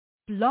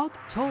Blog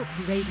Talk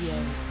Radio.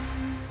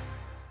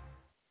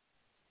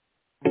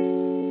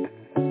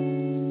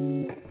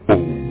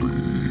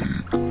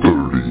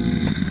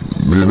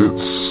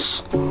 Minutes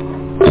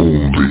only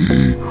on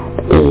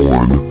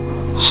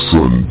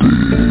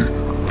Sunday.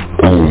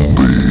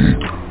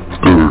 Only 30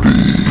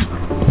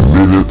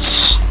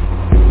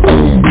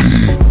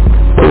 minutes only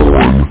on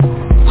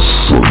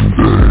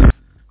Sunday.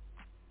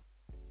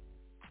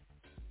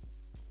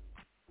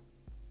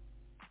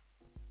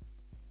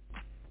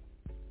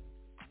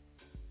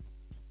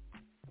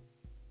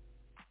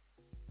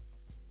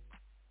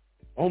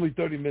 Only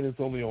 30 minutes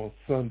only on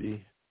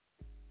Sunday.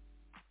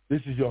 This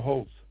is your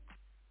host,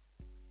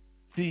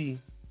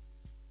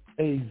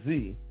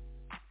 C-A-Z.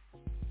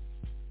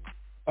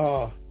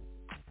 No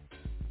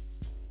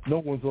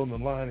one's on the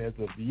line as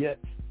of yet.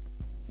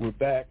 We're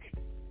back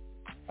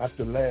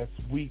after last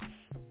week's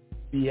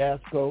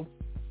fiasco.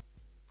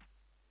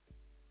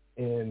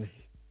 And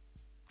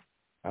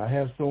I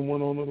have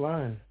someone on the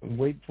line. I'm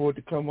waiting for it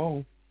to come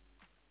on.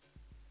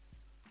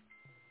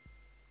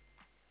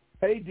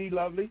 Hey, D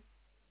Lovely.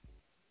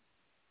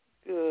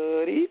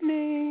 Good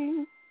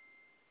evening.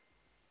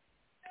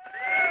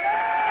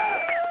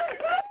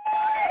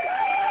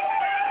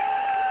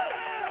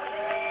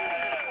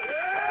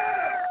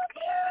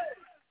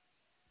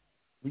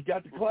 We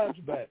got the claps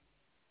back.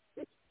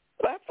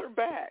 Claps are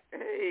back.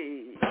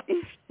 Hey.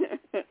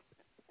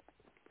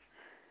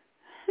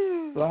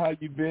 So how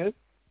you been?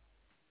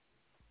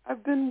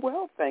 I've been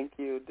well, thank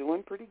you.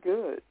 Doing pretty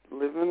good.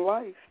 Living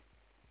life.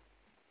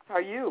 How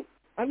are you?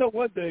 I know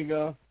one thing.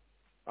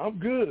 I'm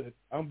good.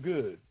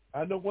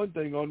 I know one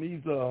thing on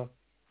these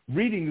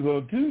readings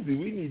on Tuesday.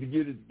 We need to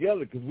get it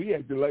together because we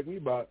acted like we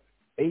about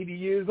 80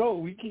 years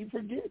old. We keep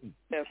forgetting.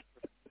 That's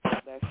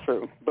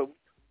true. But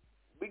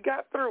we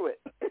got through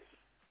it.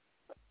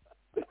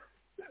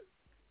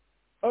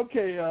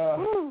 Okay,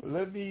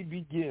 let me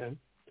begin.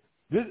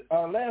 This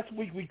last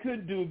week we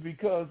couldn't do it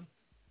because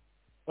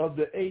of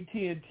the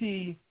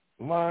AT&T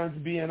lines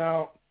being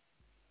out,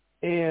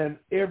 and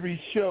every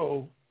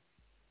show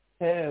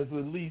has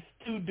at least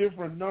two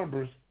different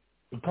numbers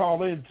to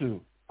call into.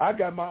 I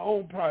got my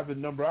own private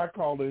number I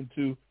call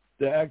into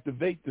to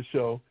activate the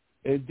show,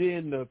 and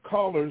then the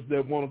callers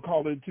that want to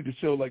call into the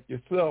show like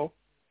yourself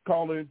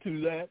call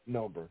into that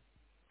number.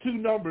 Two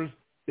numbers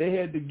they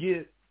had to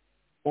get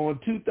on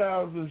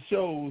 2,000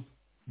 shows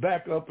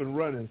back up and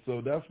running, so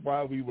that's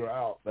why we were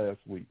out last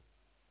week.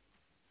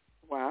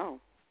 Wow.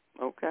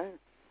 Okay.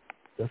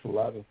 That's a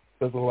lot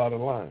of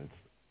lines.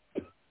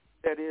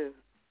 That is.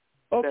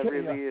 Okay, that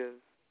really is.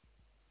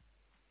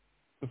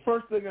 The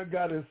first thing I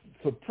got is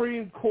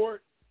Supreme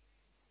Court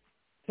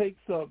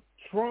takes up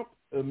Trump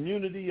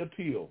immunity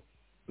appeal.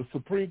 The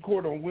Supreme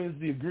Court on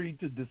Wednesday agreed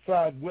to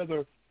decide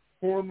whether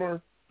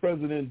former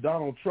President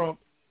Donald Trump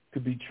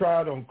could be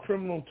tried on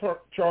criminal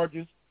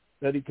charges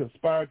that he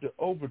conspired to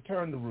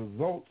overturn the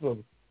results of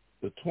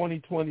the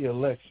 2020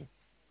 election.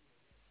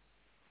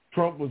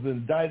 Trump was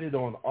indicted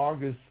on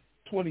August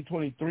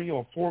 2023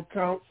 on 4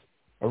 counts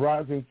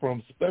arising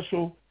from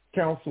special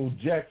counsel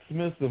Jack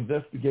Smith's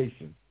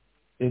investigation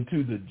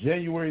into the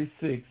January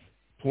 6,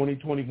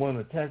 2021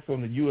 attacks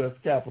on the U.S.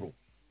 Capitol.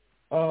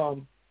 I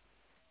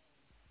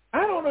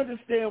don't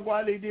understand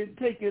why they didn't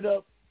take it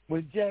up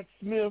when Jack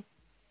Smith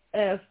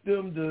asked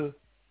them to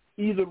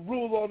either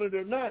rule on it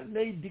or not, and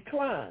they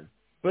declined.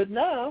 But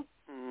now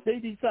they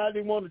decide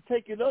they want to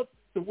take it up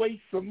to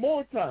waste some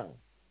more time.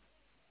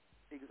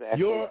 Exactly.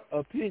 Your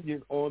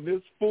opinion on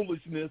this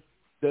foolishness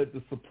that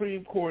the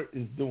Supreme Court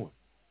is doing?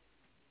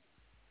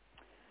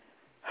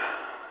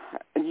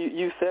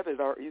 You said it.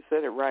 You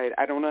said it right.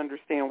 I don't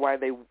understand why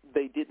they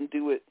didn't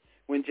do it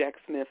when Jack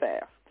Smith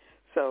asked.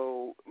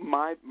 So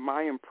my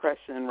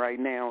impression right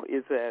now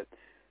is that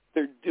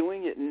they're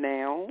doing it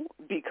now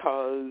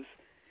because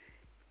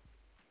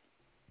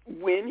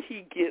when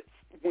he gets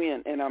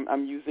and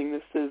I'm using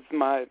this as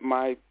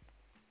my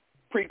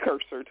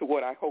precursor to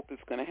what I hope is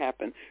going to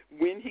happen.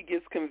 When he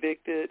gets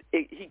convicted,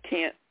 he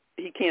can't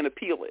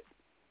appeal it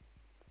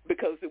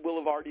because it will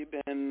have already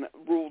been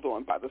ruled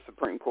on by the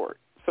Supreme Court.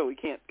 So he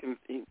can't.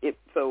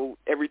 So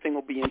everything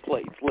will be in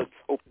place. Let's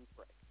hope and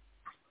pray.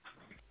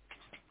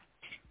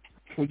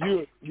 Well,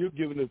 you're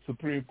giving the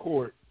Supreme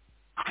Court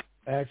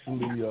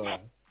actually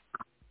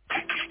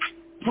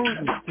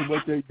prudence to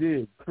what they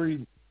did,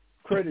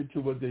 credit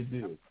to what they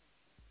did.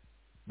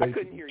 Basically. I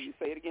couldn't hear you.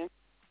 Say it again.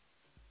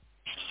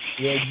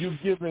 Yeah, you're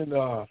giving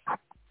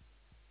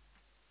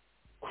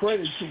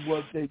credit to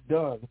what they've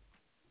done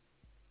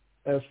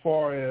as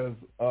far as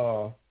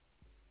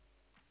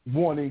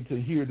wanting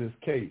to hear this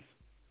case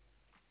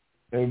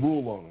and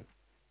rule on it.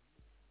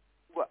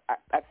 Well,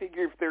 I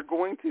figure if they're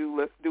going to,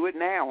 let's do it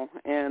now,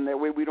 and that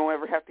way we don't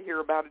ever have to hear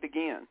about it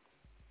again.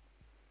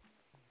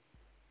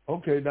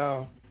 Okay,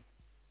 now,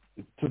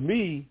 to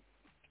me,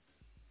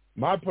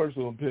 my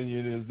personal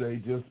opinion is they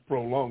just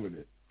prolonging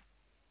it.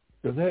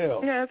 Because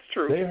hell, yeah, that's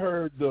true. They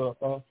heard the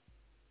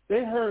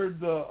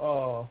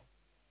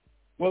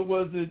what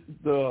was it,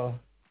 the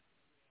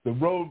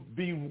Roe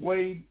v.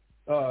 Wade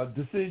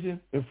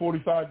decision in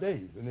 45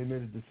 days, and they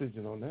made a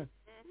decision on that.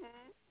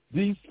 Mm-hmm.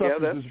 These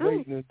suckers is true.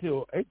 waiting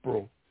until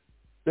April.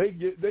 They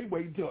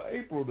wait until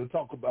April to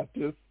talk about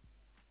this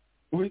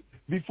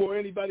before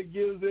anybody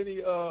gives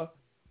any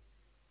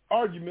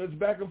arguments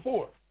back and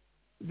forth.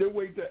 They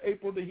wait till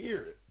April to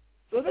hear it.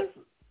 So that's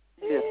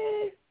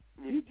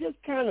you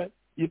just kind of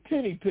you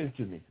penny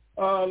pinching me.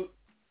 Also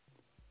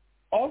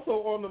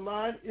on the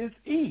line is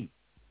E.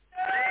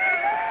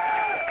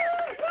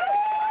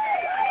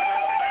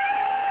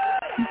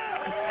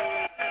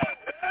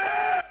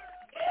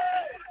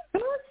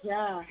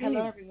 Yeah.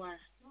 Hello, everyone.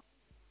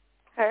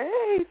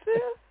 Hey,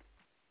 sis.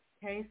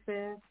 Hey,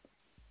 sis.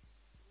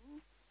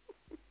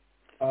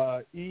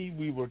 E,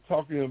 we were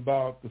talking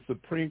about the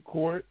Supreme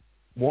Court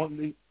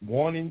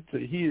wanting to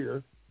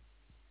hear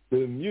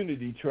the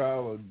immunity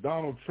trial of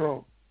Donald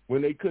Trump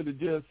when they could have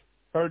just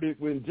heard it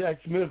when Jack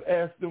Smith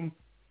asked them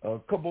a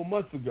couple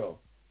months ago.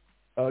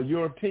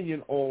 Your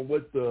opinion on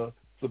what the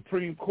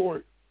Supreme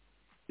Court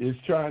is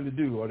trying to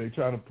do. Are they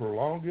trying to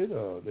prolong it?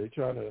 Or are they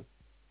trying to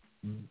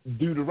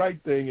do the right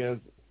thing, as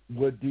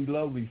what D.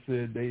 Lovely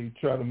said? They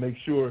try to make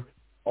sure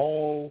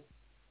all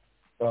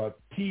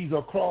T's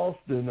are crossed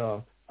and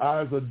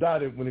I's are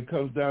dotted when it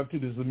comes down to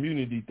this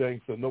immunity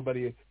thing, so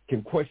nobody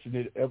can question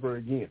it ever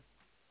again.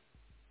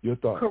 Your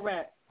thoughts?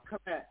 Correct.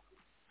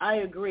 I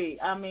agree.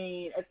 I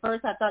mean, at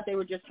first I thought they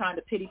were just trying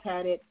to pity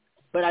pat it,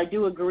 but I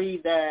do agree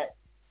that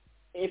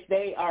if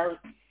they are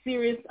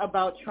serious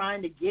about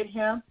trying to get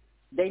him,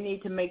 they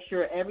need to make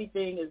sure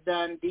everything is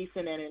done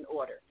decent and in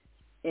order.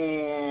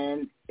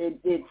 And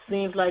it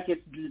seems like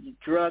it's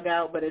drug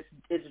out, but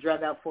it's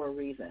drug out for a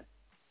reason.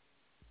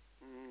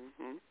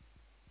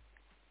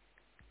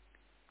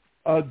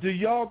 Do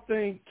y'all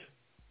think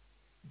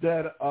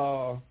that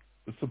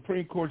the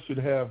Supreme Court should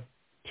have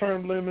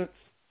term limits,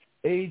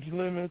 age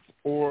limits,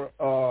 or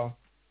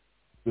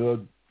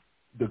the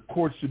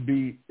court should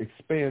be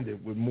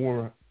expanded with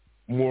more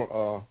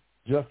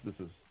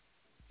justices?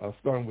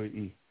 Starting with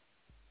E.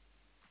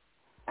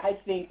 I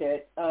think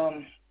that,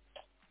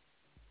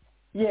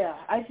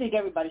 I think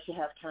everybody should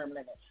have term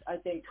limits. I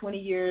think 20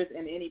 years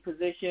in any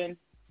position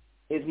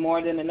is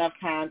more than enough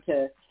time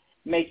to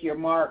make your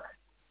mark,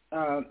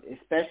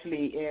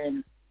 especially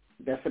in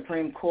the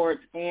Supreme Court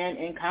and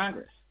in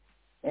Congress.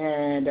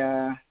 And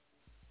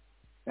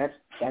that's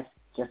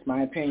just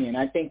my opinion.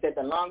 I think that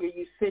the longer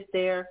you sit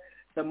there,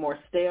 the more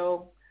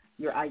stale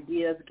your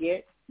ideas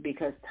get,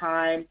 because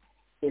time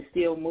is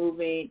still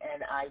moving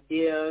and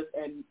ideas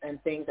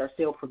and things are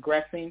still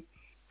progressing.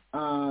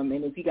 And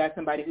if you got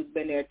somebody who's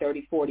been there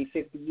 30, 40,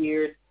 50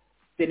 years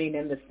sitting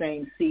in the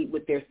same seat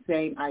with their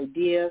same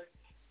ideas,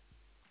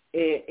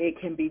 it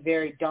can be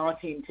very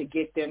daunting to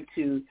get them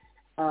to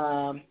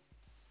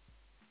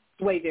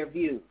sway their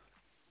views.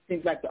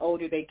 Seems like the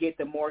older they get,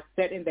 the more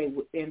set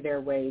in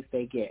their ways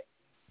they get.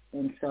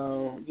 And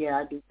so,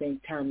 I do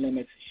think term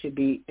limits should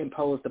be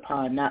imposed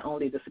upon not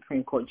only the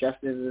Supreme Court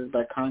justices,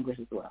 but Congress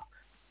as well.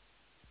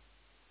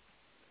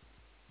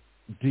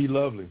 D.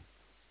 Lovely.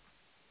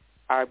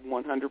 I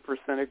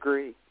 100%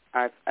 agree.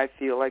 I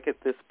feel like at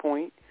this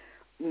point,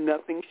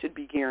 nothing should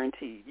be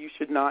guaranteed. You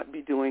should not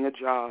be doing a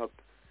job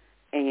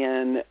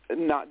and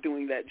not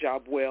doing that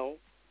job well.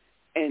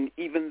 And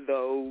even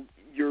though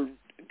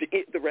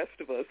the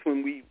rest of us,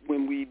 when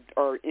we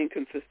are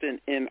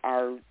inconsistent in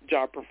our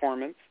job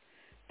performance,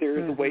 there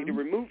is a way to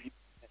remove you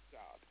from that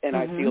job. And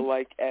I feel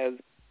like as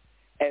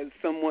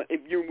someone,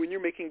 when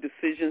you're making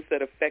decisions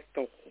that affect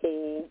the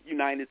whole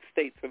United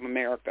States of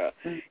America,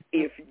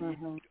 if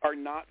you are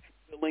not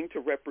willing to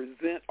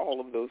represent all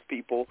of those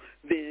people,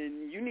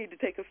 then you need to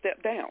take a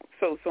step down.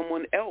 So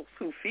someone else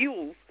who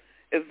feels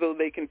as though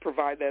they can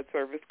provide that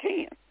service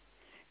can.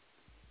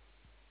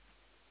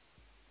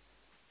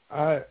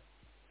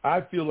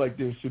 I feel like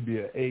there should be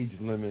an age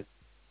limit,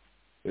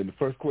 and the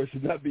first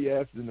question not be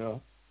asking,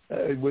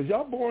 hey, was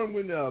y'all born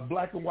when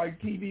black and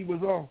white TV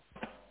was on?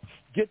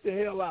 Get the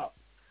hell out.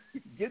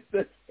 Get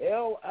the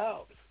hell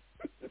out.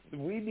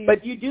 We need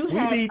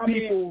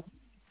people.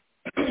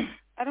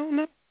 I don't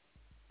know.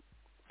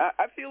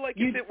 I feel like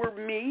if it were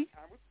me,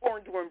 I was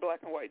born during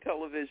black and white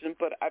television,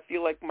 but I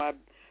feel like my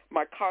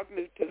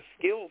cognitive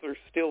skills are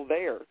still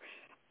there,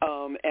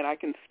 and I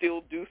can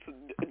still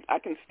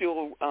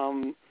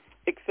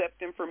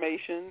accept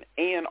information,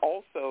 and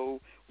also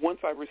once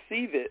I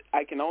receive it,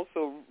 I can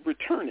also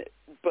return it.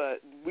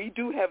 But we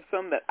do have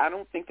some that I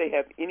don't think they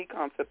have any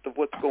concept of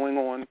what's going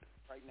on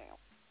right now.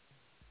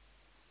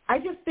 I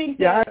just think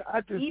that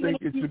I just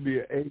think it should be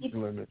an age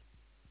limit.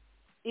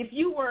 If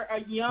you were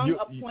a young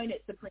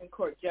appointed Supreme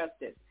Court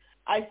justice,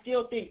 I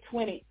still think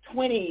 20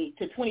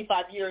 to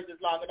 25 years is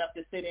long enough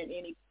to sit in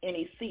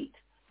any seat.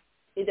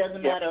 It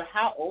doesn't matter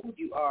how old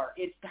you are.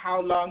 It's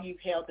how long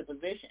you've held the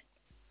position.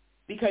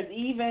 Because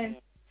even,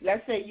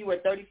 let's say you were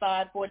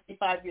 35,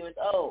 45 years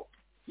old,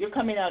 you're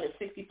coming out at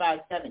 65,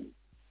 70.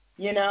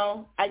 You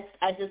know, I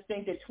just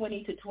think that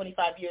 20 to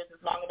 25 years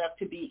is long enough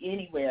to be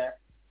anywhere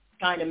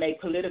trying to make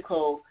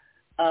political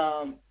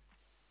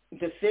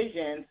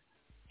decisions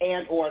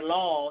and or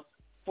laws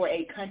for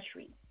a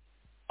country.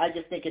 I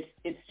just think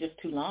it's just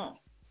too long.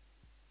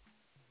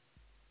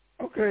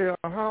 Okay,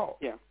 how?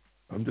 Yeah.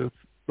 I'm just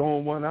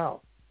throwing one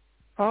out.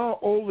 How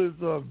old is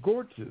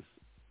Gorgeous?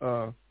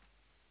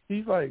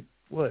 He's like,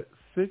 what,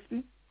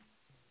 60?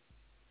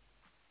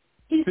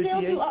 He's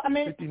still too,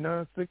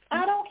 59, 60?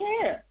 I don't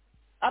care.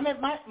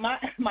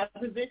 My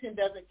position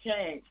doesn't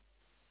change.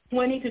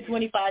 20 to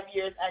 25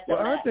 years after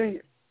that. I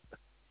think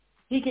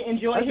he can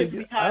enjoy his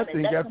retirement. I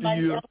think That's after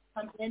somebody else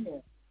comes in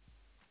there.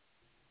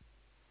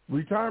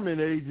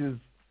 Retirement age is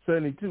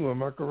 72,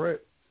 am I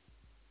correct?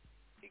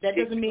 That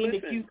doesn't mean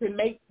that you can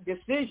make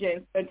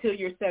decisions until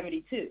you're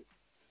 72.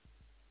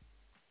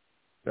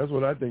 That's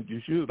what I think you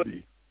should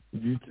be.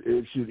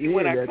 It should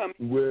end at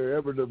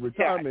wherever the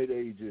retirement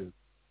age is.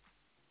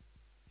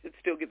 Should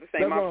still get the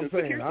same options.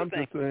 That's what I'm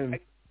saying.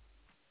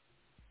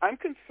 I'm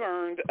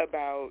concerned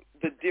about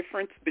the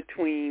difference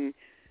between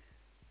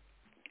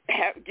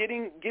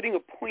getting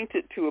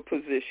appointed to a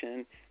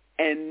position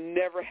and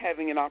never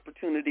having an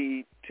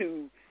opportunity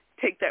to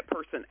take that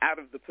person out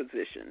of the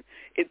position.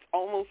 It's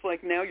almost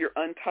like now you're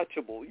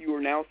untouchable. You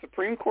are now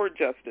Supreme Court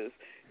Justice.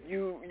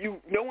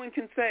 No one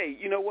can say,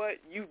 you know what,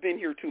 you've been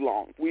here too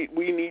long. We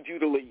need you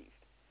to leave.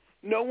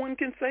 No one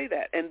can say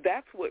that, and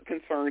that's what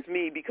concerns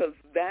me, because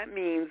that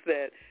means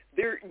that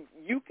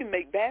you can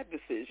make bad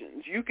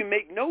decisions. You can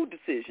make no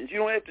decisions. You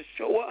don't have to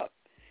show up,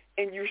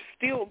 and you're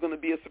still going to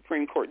be a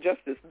Supreme Court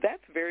Justice.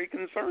 That's very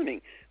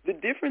concerning. The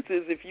difference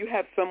is if you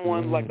have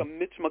someone like a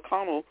Mitch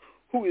McConnell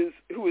who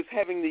was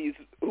having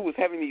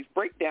these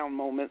breakdown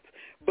moments,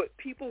 but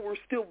people were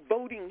still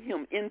voting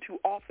him into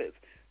office.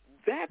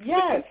 That's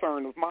the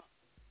concern of mine.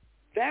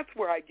 That's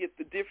where I get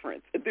the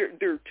difference.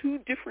 There are two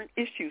different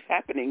issues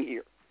happening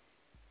here.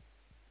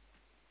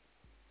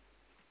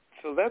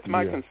 So that's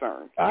my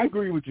concern. I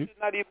agree with you.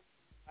 Not even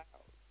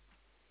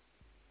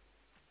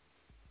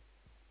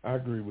I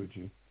agree with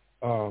you.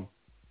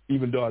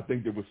 Even though I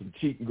think there was some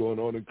cheating going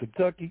on in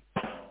Kentucky.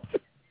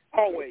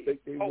 Always.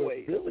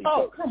 Really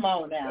come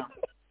on now.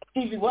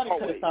 Stevie Wonder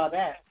could have saw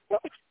that.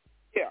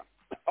 Yeah,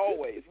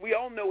 always. We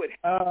all know it.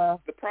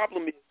 The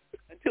problem is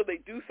until they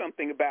do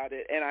something about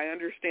it, and I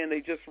understand they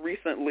just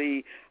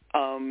recently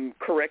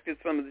corrected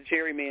some of the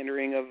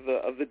gerrymandering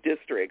of the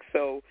district,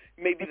 so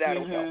maybe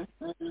that'll help.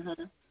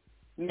 Mm-hmm.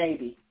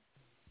 Maybe.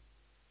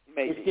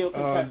 Maybe. It's still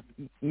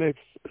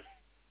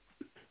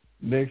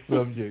next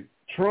subject.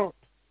 Trump,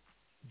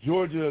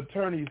 Georgia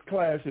attorneys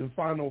clash in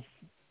final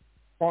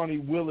Fani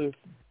Willis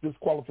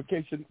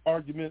disqualification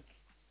arguments.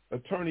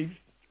 Attorneys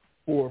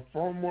for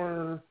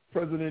former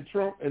President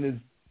Trump and his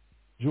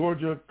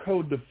Georgia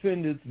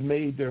co-defendants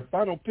made their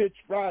final pitch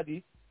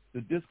Friday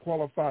to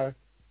disqualify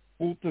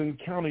Fulton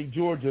County,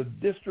 Georgia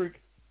District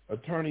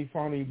Attorney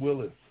Fani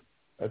Willis,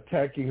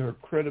 attacking her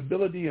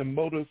credibility and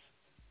motives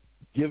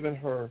given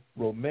her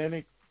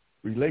romantic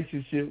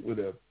relationship with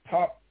a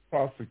top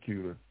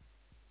prosecutor.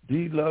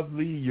 D.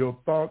 Lovely, your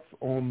thoughts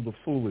on the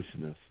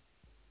foolishness?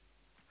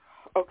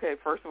 Okay,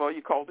 first of all,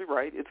 you called it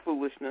right. It's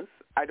foolishness.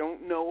 I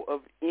don't know of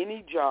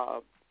any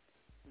job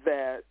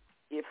that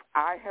if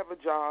I have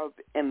a job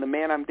and the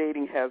man I'm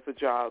dating has a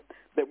job,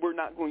 that we're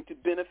not going to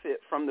benefit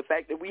from the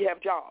fact that we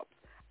have jobs.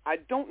 I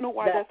don't know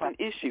why that's an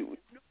issue.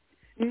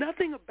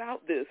 Nothing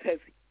about this has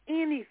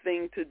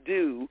anything to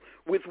do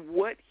with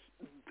what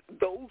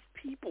those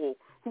people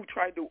who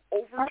tried to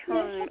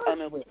overturn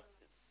an election.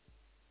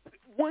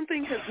 One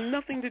thing has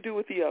nothing to do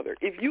with the other.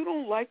 If you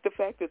don't like the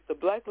fact that the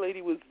black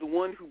lady was the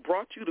one who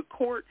brought you to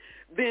court,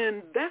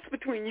 then that's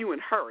between you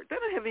and her. That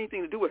doesn't have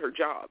anything to do with her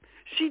job.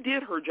 She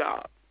did her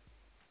job,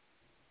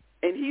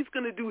 and he's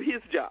going to do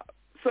his job.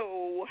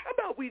 So how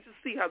about we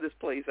just see how this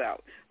plays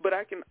out? But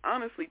I can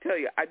honestly tell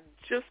you, I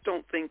just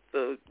don't think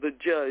the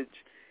judge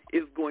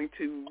is going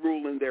to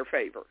rule in their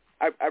favor.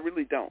 I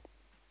really don't.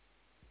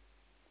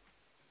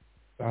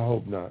 I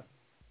hope not.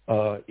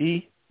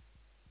 E?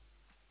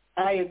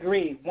 I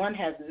agree. One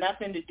has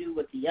nothing to do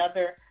with the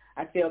other.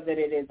 I feel that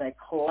it is a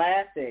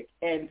classic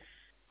and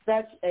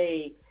such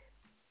a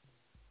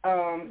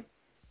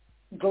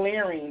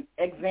glaring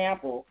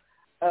example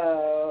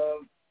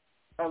of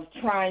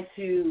trying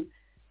to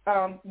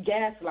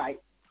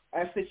gaslight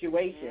a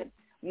situation.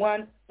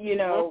 One,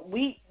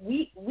 we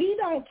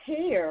don't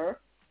care,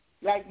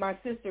 like my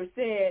sister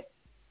said,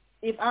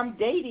 if I'm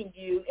dating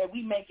you and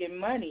we making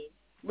money,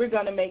 we're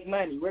going to make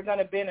money. We're going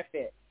to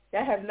benefit.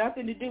 That has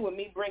nothing to do with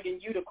me bringing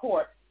you to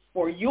court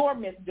for your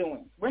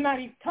misdoings. We're not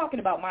even talking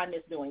about my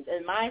misdoings.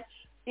 And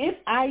if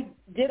I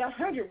did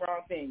 100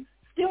 wrong things,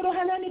 still don't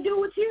have nothing to do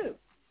with you.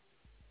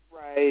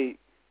 Right.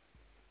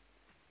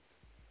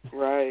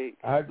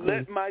 I agree.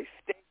 Let my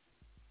state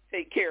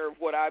take care of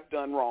what I've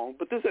done wrong,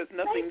 but this has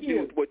nothing to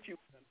do with what you've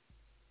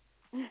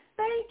done.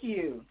 Thank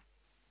you.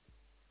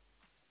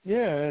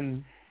 Yeah,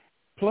 and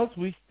plus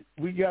we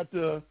got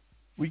the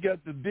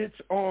bitch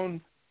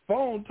on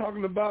phone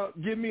talking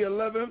about give me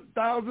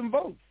 11,000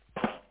 votes.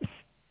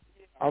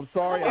 I'm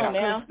sorry I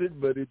cursed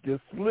it, but it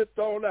just slipped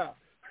on out.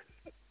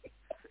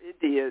 It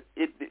did.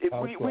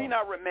 We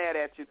not mad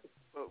at you,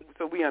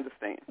 so we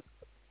understand.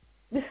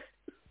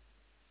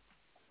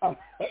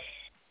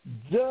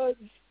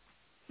 Judge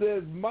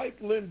says Mike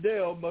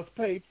Lindell must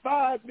pay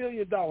 $5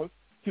 million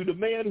to the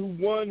man who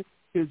won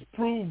his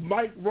Prove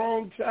Mike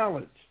Wrong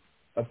challenge.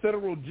 A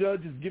federal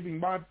judge is giving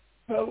My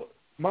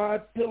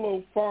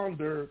Pillow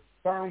founder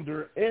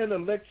and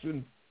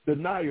election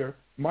denier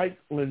Mike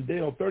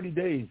Lindell 30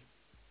 days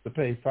to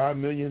pay $5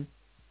 million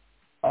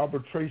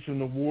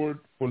arbitration award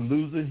for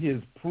losing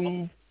his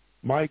Prove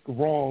Mike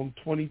Wrong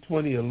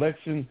 2020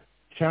 election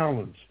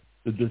challenge.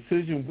 The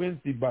decision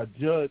Wednesday by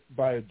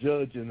a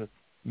judge in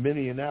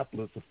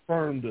Minneapolis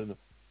affirmed an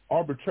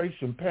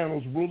arbitration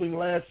panel's ruling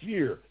last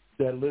year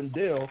that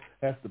Lindell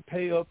has to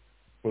pay up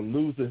for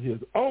losing his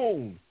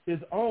own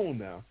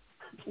now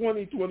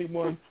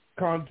 2021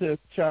 contest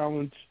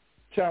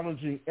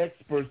challenging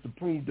experts to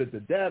prove that the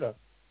data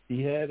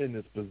he had in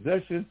his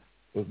possession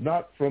was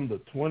not from the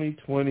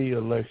 2020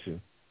 election.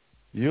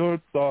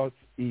 Your thoughts,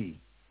 E,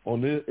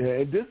 on this?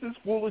 And this is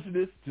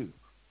foolishness too.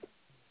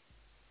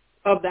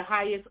 Of the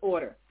highest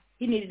order.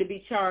 He needed to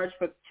be charged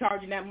for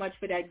charging that much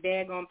for that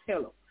daggone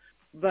pillow.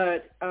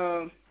 But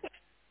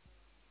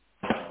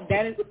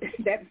that's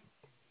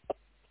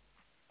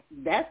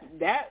the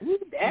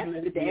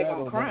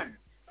daggone crime.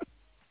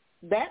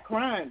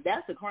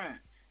 That's a crime.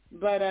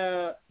 But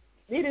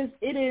it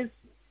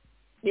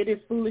is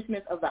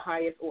foolishness of the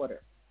highest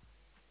order.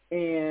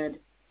 And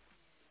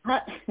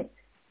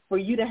for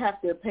you to have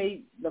to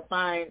pay the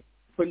fine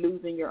for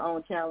losing your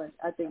own challenge,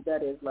 I think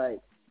that is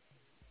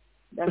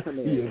that's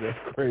hilarious. Yeah,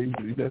 that's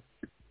crazy.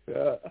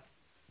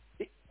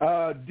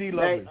 D.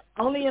 Lovely.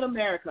 Only in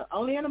America.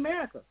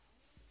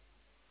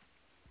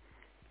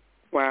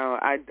 Wow,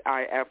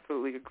 I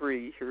absolutely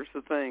agree. Here's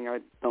the thing.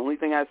 The only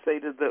thing I say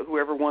to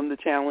whoever won the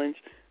challenge,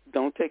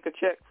 don't take a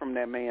check from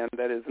that man.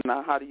 That is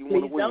not how do you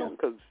want to win.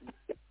 Cause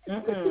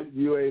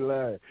you ain't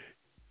lying.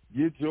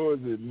 Get yours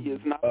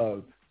in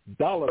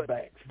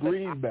dollarbacks,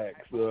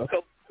 greenbacks.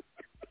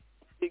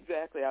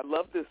 Exactly. I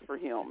love this for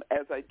him,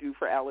 as I do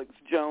for Alex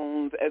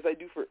Jones, as I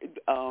do for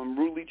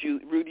Rudy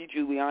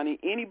Giuliani.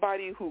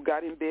 Anybody who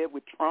got in bed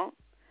with Trump,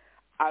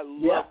 I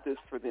love this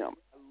for them.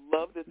 I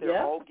love that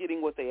they're all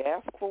getting what they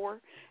ask for,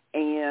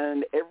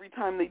 and every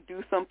time they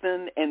do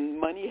something and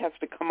money has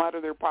to come out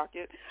of their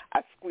pocket,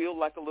 I squeal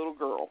like a little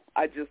girl.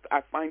 I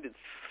find it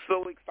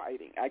so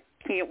exciting. I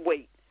can't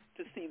wait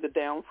to see the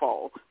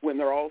downfall when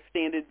they're all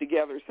standing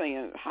together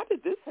saying, how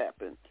did this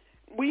happen?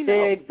 We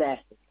know.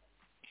 Exactly.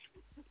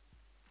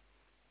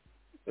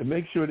 And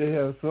make sure they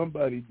have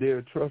somebody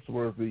there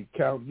trustworthy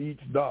counting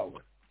each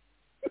dollar.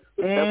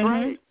 That's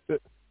right.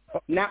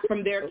 Not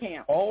from their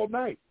camp. All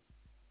night.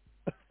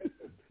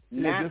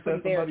 Not just from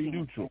have their somebody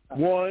camp. neutral.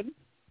 1,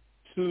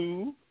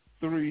 2,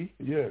 3,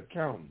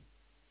 counting.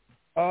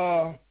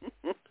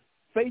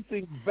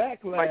 Facing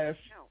backlash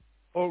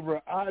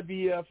over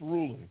IVF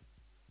ruling.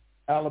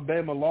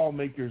 Alabama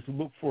lawmakers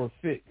look for a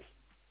fix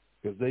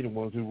because they the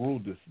ones who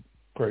ruled this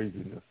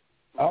craziness.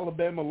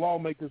 Alabama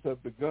lawmakers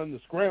have begun to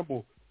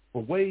scramble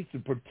for ways to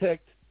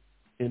protect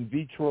in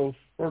vitro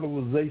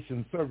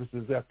fertilization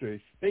services after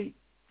a state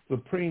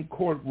Supreme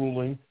Court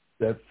ruling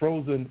that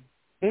frozen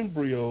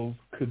embryos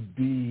could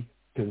be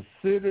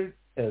considered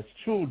as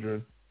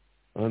children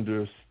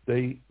under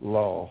state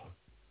law.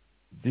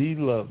 D.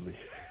 Lovely.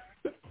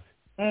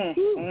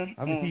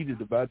 I'm heated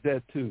about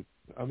that, too.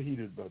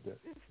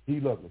 D.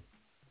 Lovely.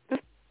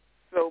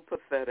 So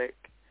pathetic.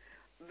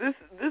 This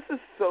is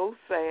so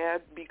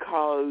sad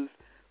because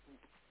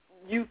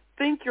you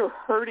think you're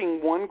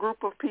hurting one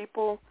group of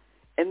people,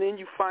 and then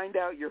you find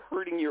out you're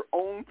hurting your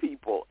own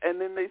people,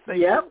 and then they say,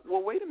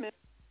 well, wait a minute,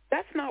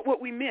 that's not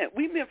what we meant.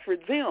 We meant for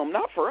them,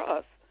 not for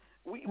us.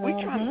 We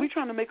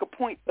trying to make a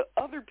point to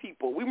other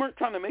people. We weren't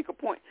trying to make a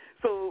point.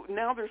 So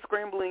now they're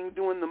scrambling,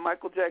 doing the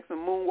Michael Jackson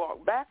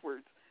moonwalk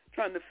backwards,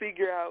 trying to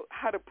figure out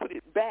how to put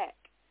it back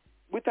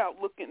without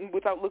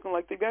looking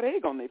like they got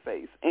egg on their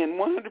face. And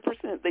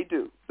 100% they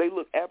do. They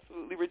look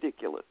absolutely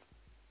ridiculous.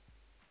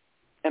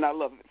 And I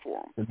love it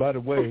for them. And by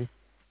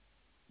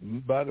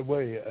the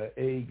way, an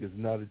egg is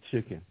not a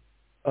chicken.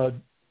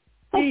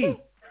 E.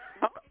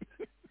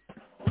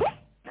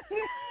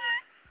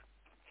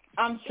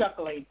 I'm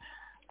chuckling.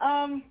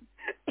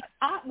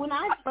 When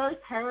I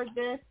first heard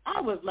this,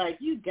 I was like,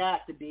 you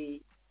got to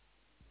be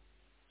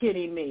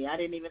kidding me. I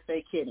didn't even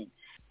say kidding.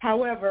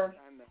 However,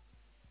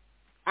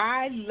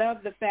 I love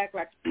the fact,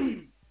 like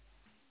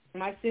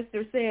my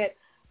sister said,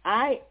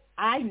 I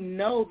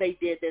know they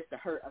did this to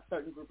hurt a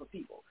certain group of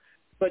people.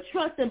 But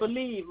trust and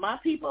believe, my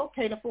people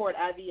can't afford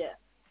IVF.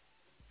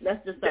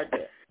 Let's just start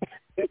there.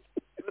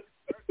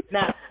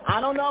 Now,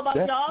 I don't know about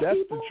y'all people.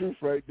 That's the truth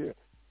right there.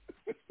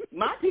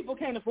 My people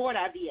can't afford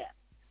IVF.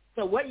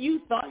 So what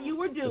you thought you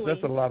were doing,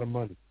 that's a lot of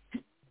money,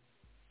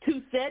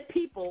 to said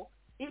people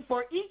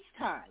for each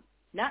time.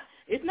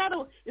 It's not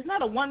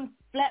a one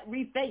flat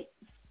rate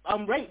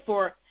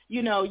for,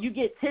 you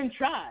get 10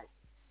 tries.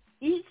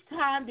 Each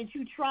time that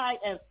you try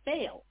and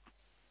fail.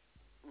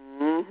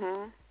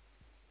 Mm-hmm.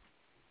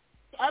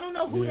 I don't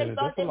know who they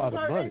thought they were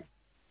hurting.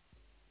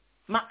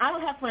 I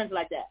don't have friends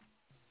like that.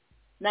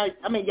 Now,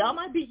 I mean, y'all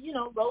might be,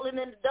 rolling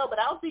in the dough, but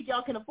I don't think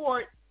y'all can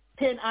afford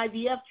 10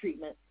 IVF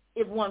treatments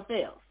if one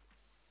fails.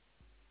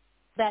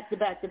 Back to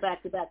back to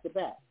back to back to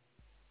back.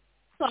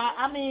 So,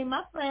 I mean,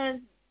 my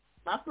friends,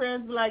 My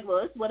friends be like, well,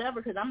 it's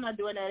whatever because I'm not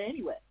doing that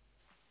anyway.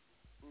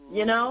 Mm-hmm.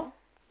 You know?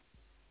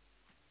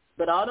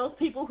 But all those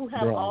people who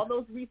have Right. all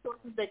those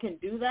resources that can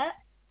do that,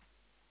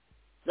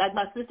 like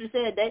my sister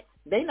said,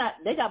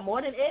 they got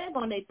more than egg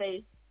on their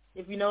face,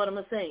 if you know what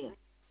I'm saying.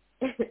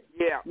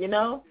 Yeah. You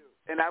know?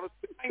 And I was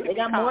They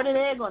got more than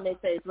egg on their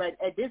face right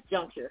at this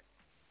juncture.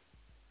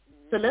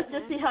 So let's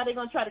just see how they're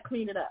going to try to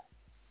clean it up.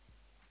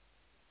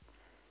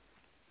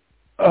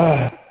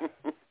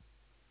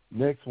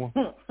 Next one.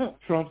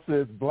 Trump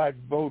says black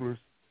voters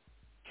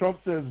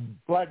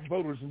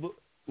look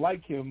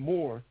like him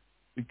more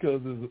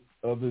because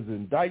of his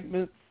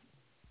indictments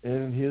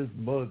and his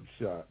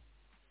mugshot.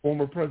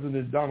 Former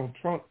President Donald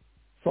Trump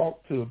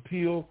sought to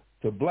appeal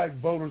to black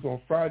voters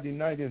on Friday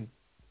night in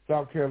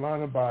South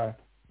Carolina by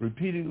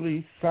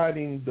repeatedly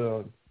citing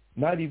the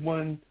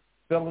 91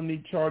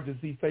 felony charges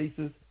he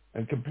faces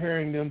and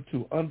comparing them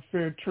to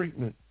unfair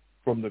treatment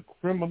from the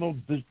criminal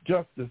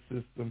justice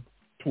system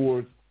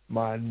towards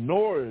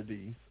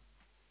minorities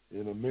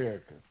in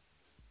America.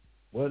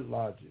 What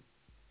logic?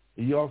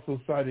 He also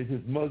cited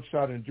his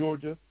mugshot in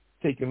Georgia,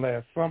 taken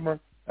last summer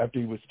after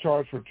he was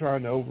charged for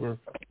trying to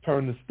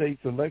overturn the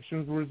state's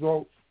elections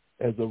results,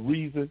 as a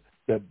reason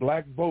that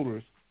black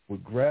voters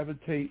would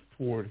gravitate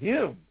toward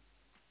him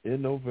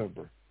in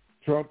November.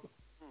 Trump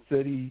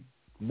said he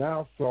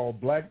now saw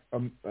black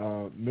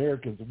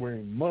Americans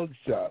wearing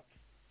mugshots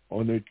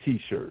on their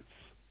T-shirts.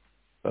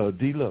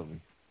 D.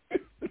 Lovely.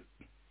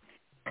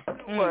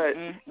 But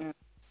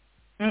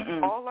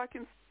all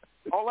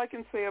I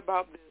can say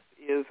about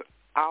this is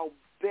I'll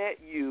bet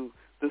you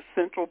the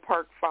Central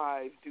Park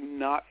Five do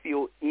not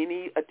feel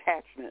any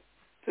attachment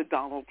to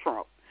Donald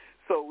Trump.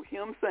 So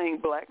him saying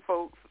black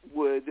folks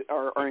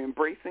are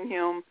embracing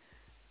him,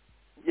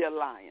 you're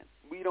lying.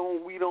 We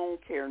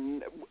don't care.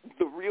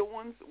 The real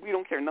ones, we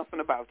don't care nothing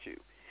about you.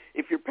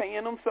 If you're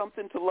paying them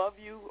something to love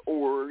you,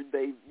 or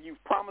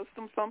you've promised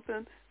them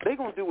something, they're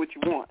gonna do what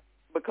you want,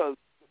 because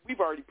we've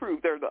already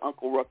proved they're the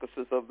Uncle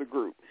Ruckuses of the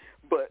group.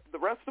 But the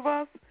rest of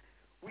us,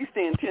 we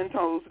stand 10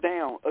 toes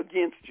down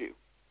against you.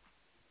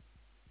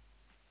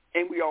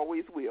 And we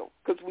always will,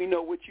 because we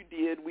know what you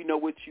did, we know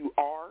what you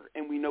are,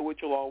 and we know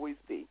what you'll always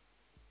be.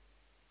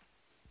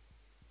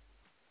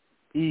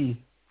 E,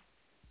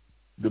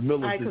 the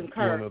militant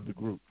concur. one of the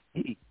group.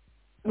 E.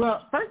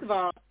 Well, first of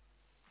all,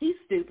 he's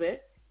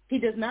stupid. He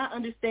does not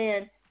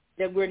understand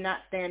that we're not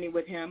standing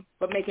with him,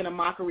 but making a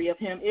mockery of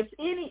him. If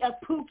any of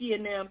Pookie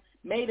and them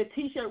made a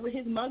T-shirt with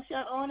his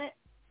mugshot on it,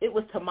 it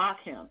was to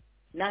mock him,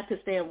 not to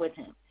stand with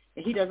him.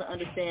 And he doesn't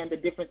understand the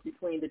difference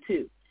between the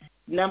two.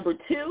 Number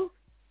two,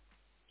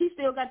 he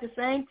still got the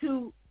same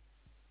two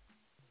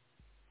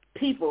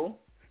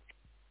people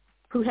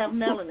who have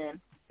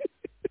melanin.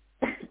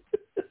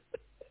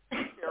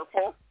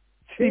 Careful.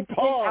 He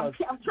paused.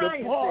 I'm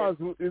trying.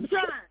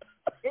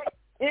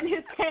 In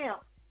his camp,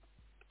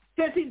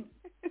 since he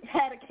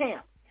had a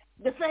camp,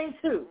 the same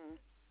two.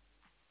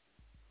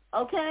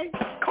 Okay?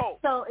 Cool.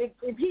 So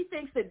if he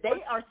thinks that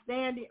they are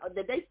standing, or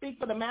that they speak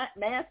for the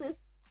masses,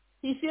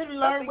 he should have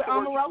learned with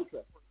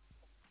Omarosa.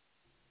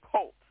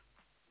 Colt.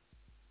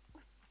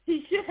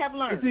 He should have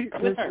learned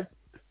with her.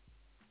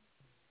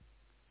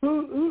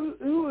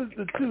 Who is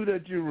the two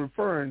that you're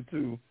referring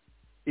to,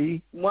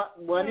 E?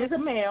 One is a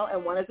male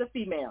and one is a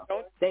female.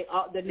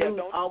 The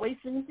news always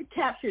seems to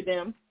capture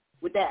them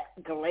with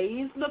that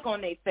glazed look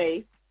on their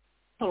face,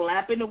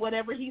 slapping to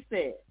whatever he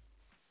said.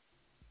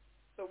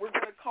 So we're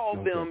going to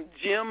call them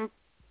Jim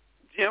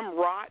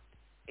Rott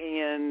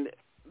and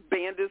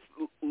Bandis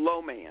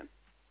Lowman.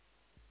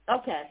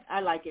 Okay,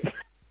 I like it.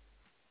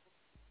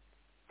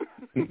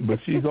 But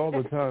she's all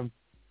the time.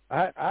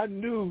 I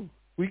knew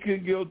we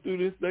couldn't go through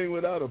this thing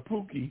without a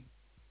Pookie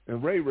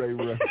and Ray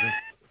reference.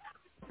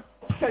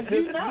 Because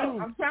you know,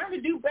 I'm trying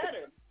to do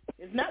better.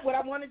 It's not what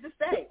I wanted to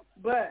say,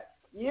 but,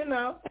 you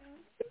know,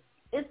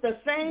 it's the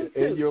same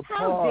too.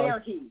 How dare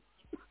he?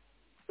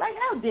 Like,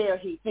 how dare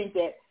he think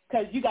that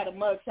because you got a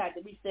mugshot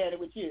that we standing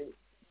with you?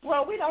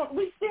 Well,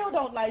 we still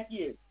don't like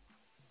you.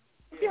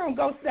 You don't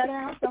go sit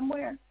down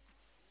somewhere.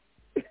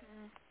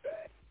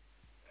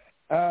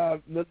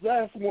 The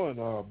last one,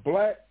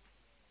 black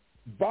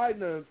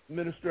Biden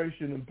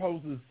administration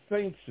imposes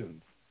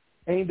sanctions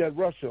aimed at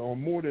Russia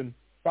on more than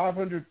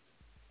 500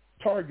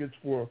 targets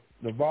for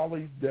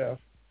Navalny's death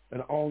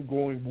and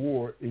ongoing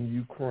war in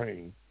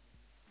Ukraine.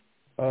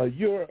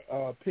 Your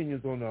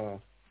opinions on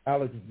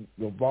Alex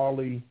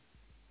Navalny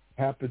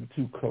happened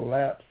to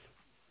collapse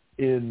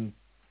in,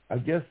 I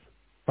guess,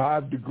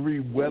 5-degree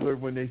weather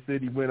when they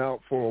said he went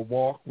out for a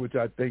walk, which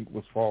I think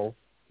was false,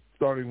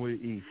 starting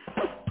with E.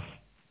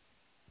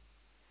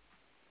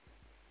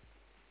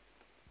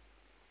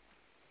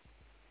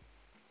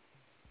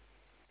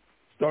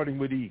 Starting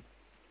with E.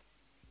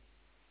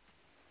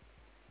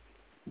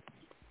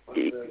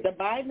 The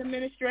Biden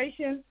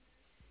administration,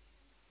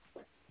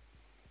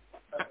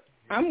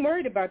 I'm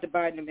worried about the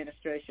Biden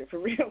administration, for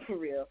real.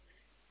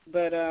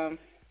 But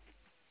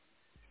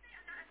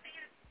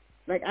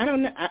like I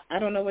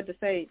don't know what to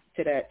say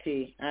to that,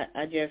 T.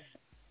 I'm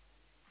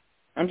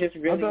just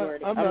really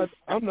worried.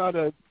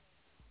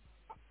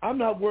 I'm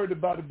not worried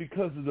about it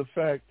because of the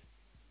fact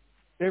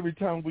every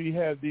time we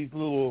have these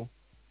little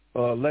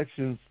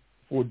elections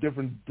for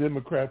different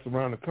Democrats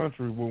around the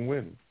country, we're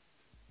winning.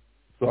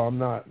 So I'm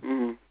not.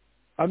 Mm-hmm.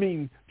 I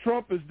mean,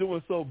 Trump is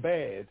doing so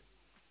bad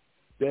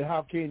that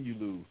how can you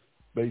lose?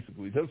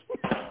 Basically,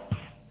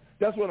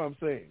 that's what I'm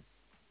saying.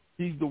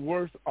 He's the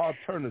worst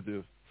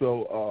alternative.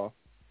 So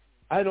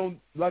I don't,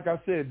 like I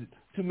said,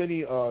 too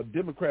many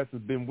Democrats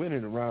have been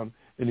winning around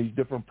in these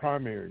different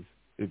primaries.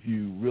 If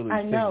you really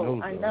I take know,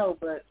 note I of. know,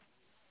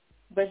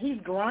 but he's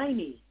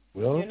grimy.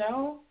 Well, you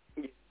know,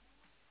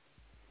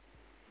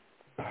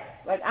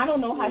 like I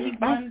don't know how he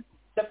won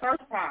the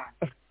first time.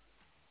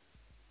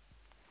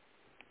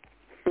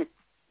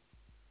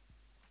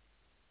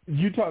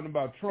 You talking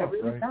about Trump,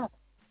 really right? Not.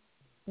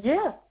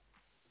 Yeah.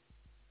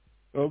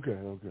 Okay,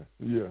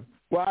 yeah.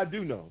 Well, I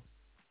do know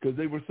because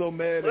they were so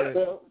mad at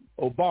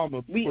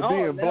Obama for being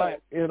black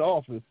in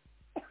office.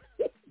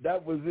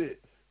 That was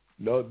it.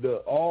 No,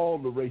 all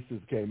the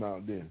racists came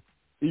out then,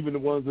 even the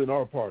ones in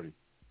our party.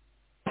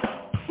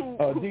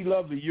 D.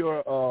 Lovely,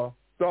 your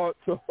thoughts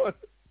on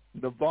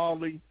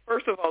Navalny?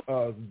 First of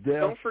all, death?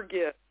 Don't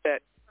forget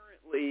that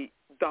currently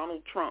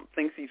Donald Trump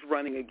thinks he's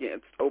running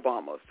against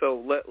Obama.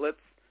 So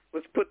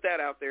let's put that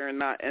out there and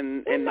not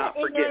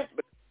forget.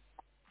 But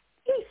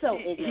he's so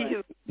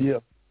ignorant. He's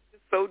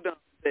so dumb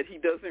that he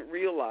doesn't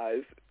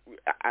realize.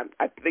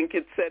 I think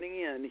it's setting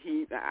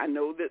in. I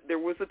know that there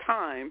was a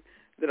time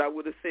that I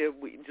would have said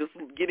we just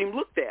get him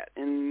looked at,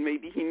 and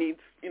maybe he needs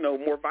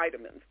more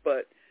vitamins.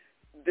 But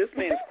this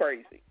man's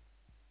crazy.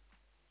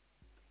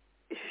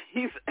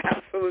 He's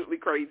absolutely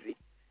crazy.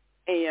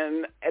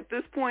 And at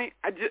this point,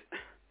 I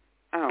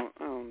don't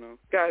know,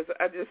 guys.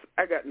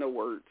 I got no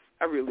words.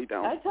 I really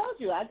don't. I told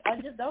you, I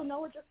just don't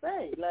know what to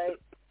say. Like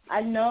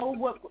I know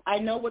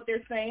what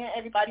they're saying.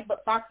 Everybody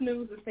but Fox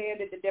News is saying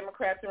that the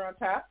Democrats are on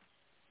top.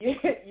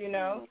 You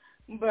know,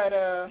 but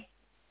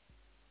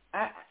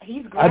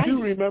he's grimy. I do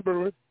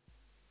remember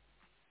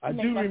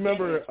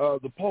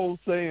the poll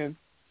saying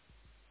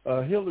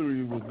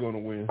Hillary was going to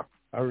win.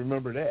 I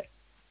remember that.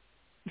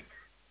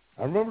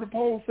 I remember the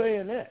poll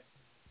saying that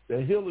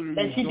Hillary was going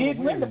to win. And she did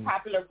win the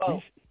popular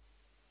vote.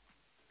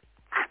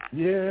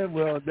 Yeah,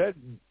 well,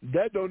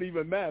 that don't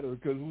even matter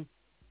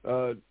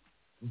because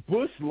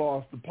Bush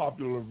lost the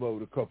popular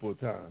vote a couple of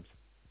times.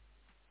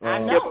 I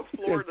know. But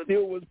Florida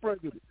still was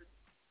president.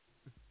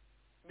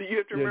 You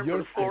have to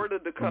remember Florida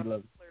declared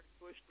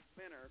Bush the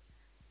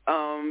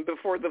winner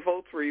before the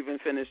votes were even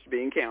finished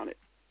being counted.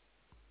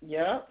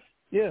 Yep.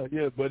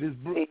 Yeah, but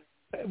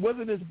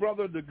wasn't his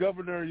brother the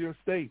governor of your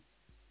state?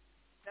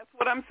 That's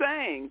what I'm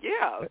saying.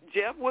 Yeah,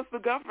 Jeb was the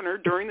governor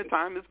during the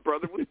time his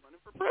brother was running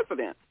for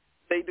president.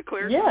 They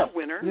declared him the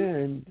winner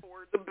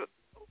before the vote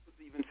was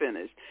even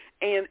finished,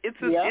 and it's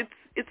no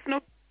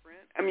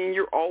different. I mean,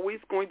 you're always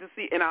going to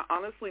see, and I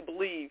honestly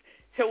believe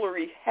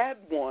Hillary had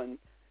won.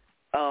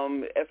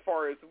 As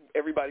far as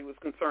everybody was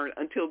concerned,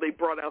 until they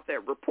brought out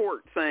that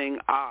report saying,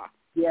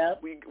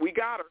 we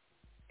got her.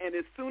 And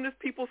as soon as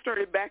people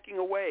started backing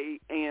away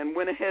and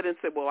went ahead and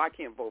said, well, I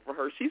can't vote for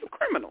her, she's a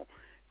criminal,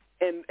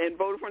 and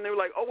voted for her, and they were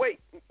like, oh,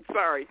 wait,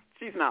 sorry,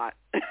 she's not.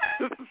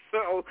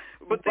 So,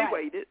 but they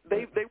waited.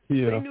 They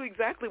knew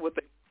exactly what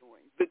they were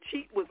doing. The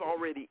cheat was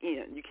already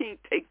in. You can't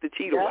take the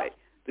cheat away.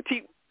 The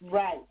cheat.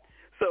 Right.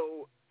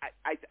 So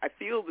I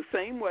feel the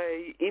same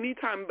way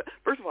anytime.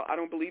 First of all, I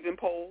don't believe in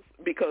polls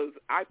because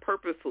I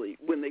purposely,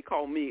 when they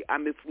call me, I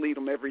mislead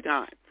them every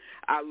time.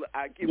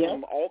 I give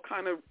them all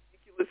kind of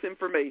ridiculous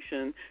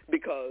information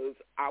because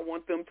I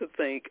want them to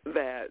think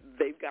that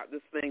they've got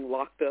this thing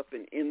locked up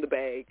and in the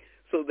bag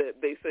so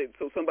that they say,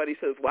 so somebody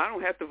says, well, I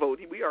don't have to vote.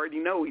 We already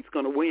know he's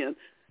going to win.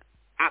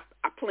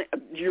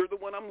 You're the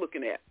one I'm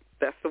looking at.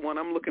 That's the one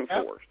I'm looking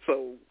for.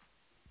 So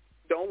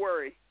don't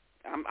worry.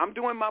 I'm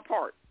doing my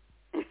part.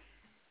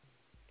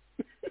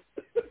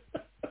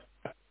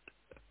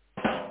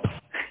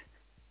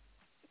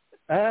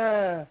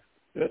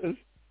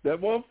 That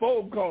one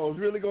phone call is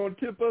really going to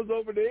tip us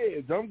over the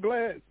edge. I'm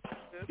glad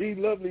D.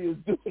 Lovely is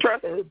doing her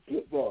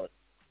part.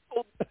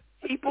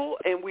 People,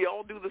 and we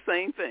all do the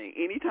same thing.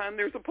 Anytime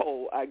there's a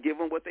poll, I give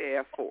them what they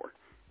ask for.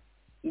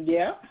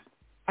 Yeah.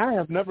 I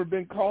have never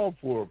been called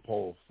for a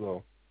poll,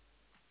 so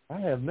I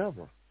have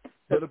never.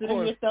 But of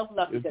course, if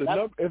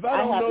I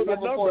don't know the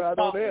number, I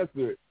don't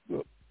answer it.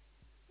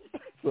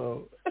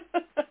 So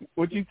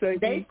what you say?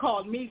 They've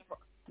called me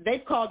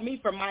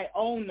for my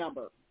own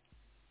number.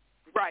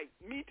 Right.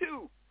 Me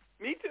too.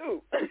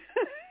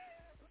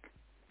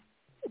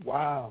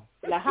 Wow.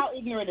 Now, how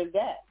ignorant is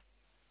that?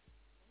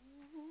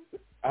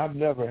 I've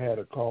never had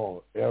a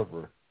call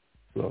ever,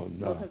 so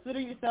no. Well, consider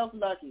yourself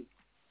lucky.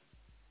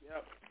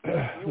 Yep.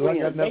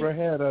 I never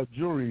had a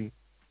jury.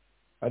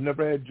 I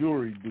never had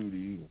jury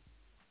duty either.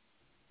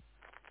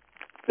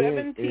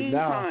 17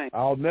 times.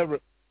 I'll never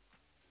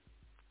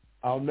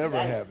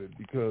have it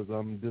because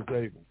I'm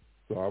disabled,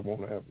 so I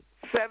won't have it.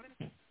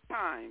 17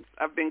 times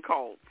I've been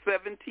called.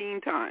 17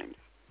 times.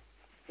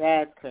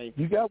 That's crazy.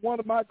 You got one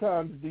of my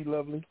times, D.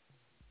 Lovely.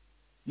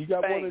 You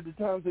got Thanks. one of the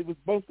times they were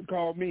supposed to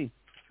call me.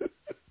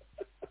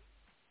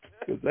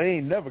 Because they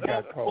ain't never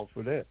got called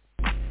for that.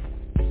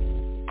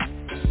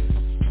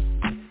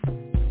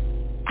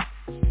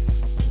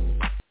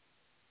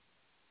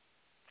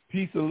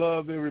 Peace and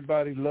love,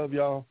 everybody. Love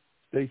y'all.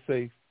 Stay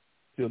safe.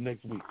 Till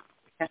next week.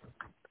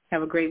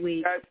 Have a great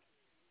week.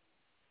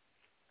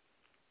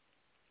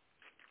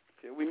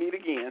 Till we meet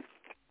again.